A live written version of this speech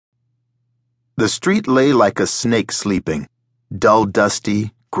The street lay like a snake sleeping, dull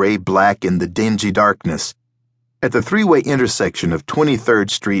dusty, gray-black in the dingy darkness. At the three-way intersection of 23rd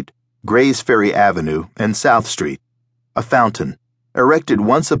Street, Gray's Ferry Avenue, and South Street, a fountain, erected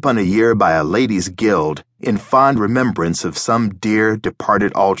once upon a year by a ladies' guild in fond remembrance of some dear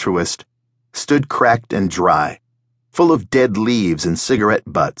departed altruist, stood cracked and dry, full of dead leaves and cigarette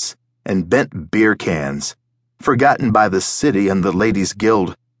butts and bent beer cans, forgotten by the city and the ladies'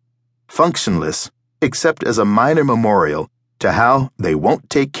 guild, functionless except as a minor memorial to how they won't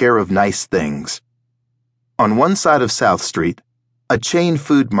take care of nice things. On one side of South Street, a chain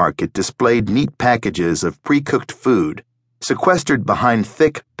food market displayed neat packages of pre-cooked food, sequestered behind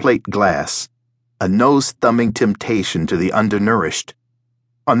thick plate glass, a nose-thumbing temptation to the undernourished.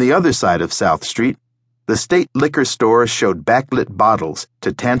 On the other side of South Street, the state liquor store showed backlit bottles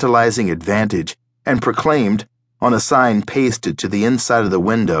to tantalizing advantage and proclaimed, on a sign pasted to the inside of the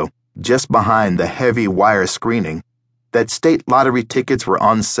window just behind the heavy wire screening, that state lottery tickets were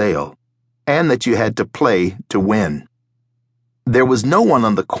on sale and that you had to play to win. There was no one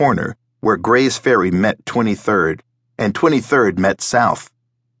on the corner where Gray's Ferry met 23rd and 23rd met South.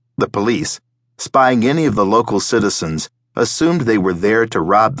 The police, spying any of the local citizens, assumed they were there to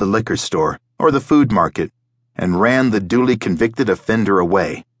rob the liquor store or the food market and ran the duly convicted offender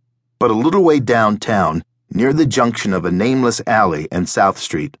away. But a little way downtown, near the junction of a nameless alley and South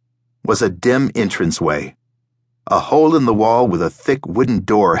Street, was a dim entranceway, a hole in the wall with a thick wooden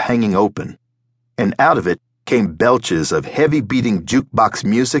door hanging open, and out of it came belches of heavy-beating jukebox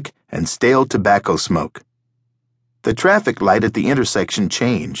music and stale tobacco smoke. The traffic light at the intersection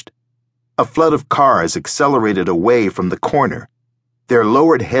changed. A flood of cars accelerated away from the corner, their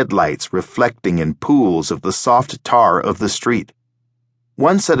lowered headlights reflecting in pools of the soft tar of the street.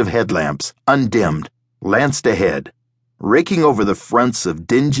 One set of headlamps, undimmed, lanced ahead, raking over the fronts of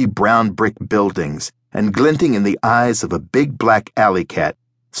dingy brown brick buildings and glinting in the eyes of a big black alley cat,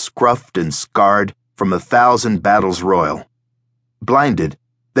 scruffed and scarred from 1,000 battles royal. Blinded,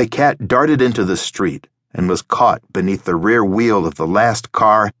 the cat darted into the street and was caught beneath the rear wheel of the last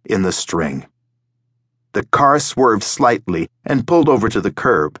car in the string. The car swerved slightly and pulled over to the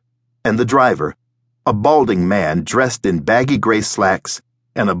curb, and the driver, a balding man dressed in baggy gray slacks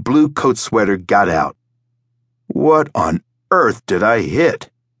and a blue coat sweater, got out. "What on earth did I hit?"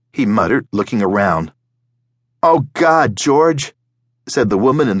 he muttered, looking around. "Oh, God, George," said the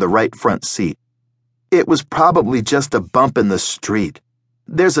woman in the right front seat. "It was probably just a bump in the street.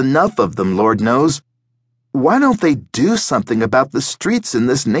 There's enough of them, Lord knows. Why don't they do something about the streets in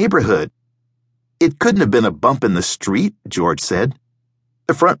this neighborhood?" "It couldn't have been a bump in the street," George said.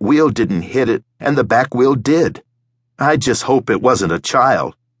 "The front wheel didn't hit it, and the back wheel did. I just hope it wasn't a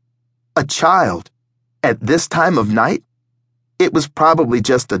child." "A child? At this time of night? It was probably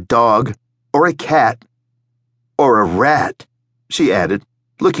just a dog, or a cat, or a rat," she added,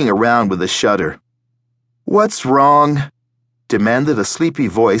 looking around with a shudder. "What's wrong?" demanded a sleepy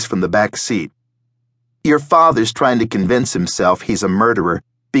voice from the back seat. "Your father's trying to convince himself he's a murderer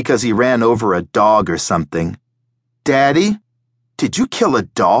because he ran over a dog or something." "Daddy? Did you kill a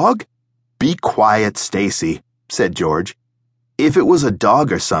dog?" "Be quiet, Stacy," said George. "If it was a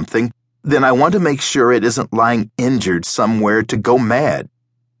dog or something, then I want to make sure it isn't lying injured somewhere to go mad."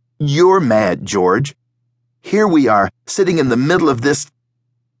 "You're mad, George. Here we are, sitting in the middle of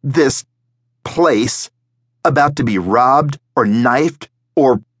this place, about to be robbed or knifed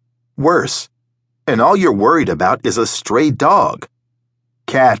or worse, and all you're worried about is a stray dog."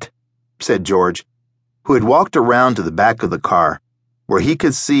 "Cat," said George, who had walked around to the back of the car, where he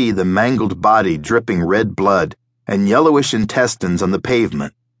could see the mangled body dripping red blood and yellowish intestines on the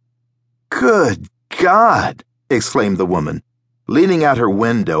pavement. "Good God!" exclaimed the woman, leaning out her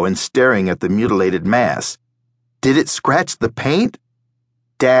window and staring at the mutilated mass. "Did it scratch the paint?"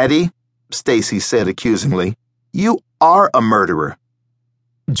 "Daddy," Stacy said accusingly, "you are a murderer."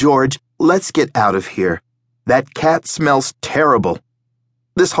 "George, let's get out of here. That cat smells terrible.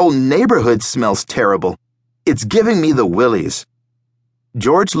 This whole neighborhood smells terrible. It's giving me the willies."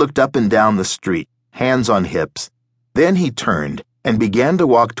 George looked up and down the street, hands on hips. Then he turned and began to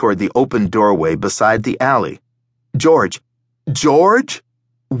walk toward the open doorway beside the alley. "George! George!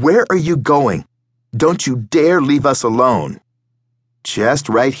 Where are you going? Don't you dare leave us alone." "Just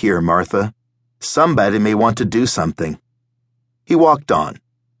right here, Martha. Somebody may want to do something." He walked on.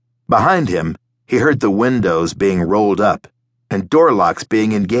 Behind him, he heard the windows being rolled up and door locks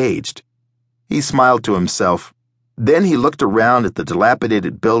being engaged. He smiled to himself. Then he looked around at the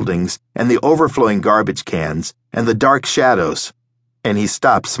dilapidated buildings and the overflowing garbage cans and the dark shadows, and he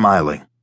stopped smiling.